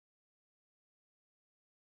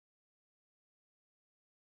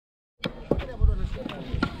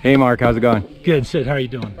Hey Mark, how's it going? Good, Sid. How are you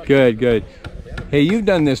doing? Good, good. Hey, you've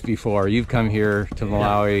done this before. You've come here to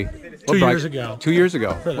Malawi. Two years ago. 2 years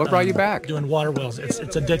ago. What brought you back? Doing water wells. It's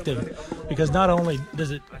addictive because not only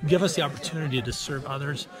does it give us the opportunity to serve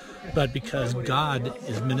others, but because God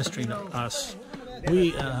is ministering to us.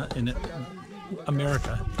 We in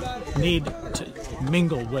America need to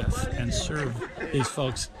mingle with and serve these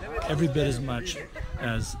folks every bit as much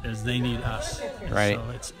as they need us. And right.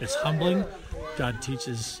 So it's humbling. God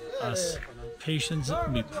teaches us patience.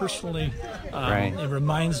 Me personally, right. It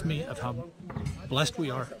reminds me of how blessed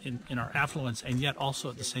we are in our affluence, and yet also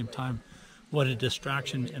at the same time, what a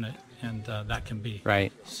distraction and that can be.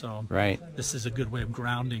 Right. So right. This is a good way of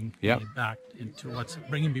grounding me back into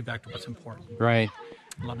bringing me back to what's important. Right.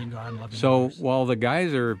 Loving God, loving others. So while the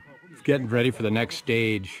guys are getting ready for the next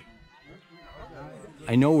stage,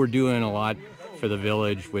 I know we're doing a lot for the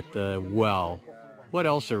village with the well. What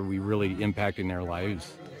else are we really impacting their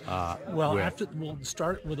lives? Well, we'll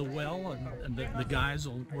start with a well, and the guys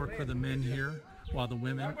will work with the men here, while the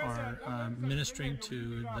women are ministering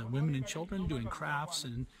to the women and children, doing crafts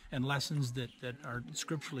and lessons that are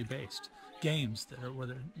scripturally based, games that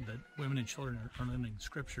women and children are learning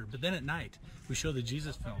scripture. But then at night, we show the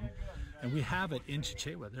Jesus film, and we have it in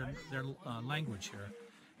Chichewa, their language here.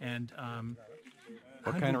 And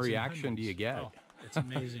what kind of reaction do you get? Oh, it's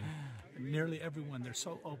amazing. Nearly everyone, they're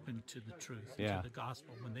so open to the truth, to the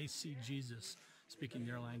gospel. When they see Jesus speaking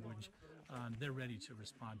their language, they're ready to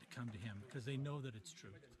respond, to come to him, because they know that it's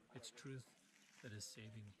truth. It's truth that is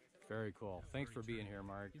saving. Very cool. Thanks for being here,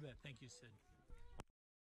 Mark. You bet. Thank you, Sid.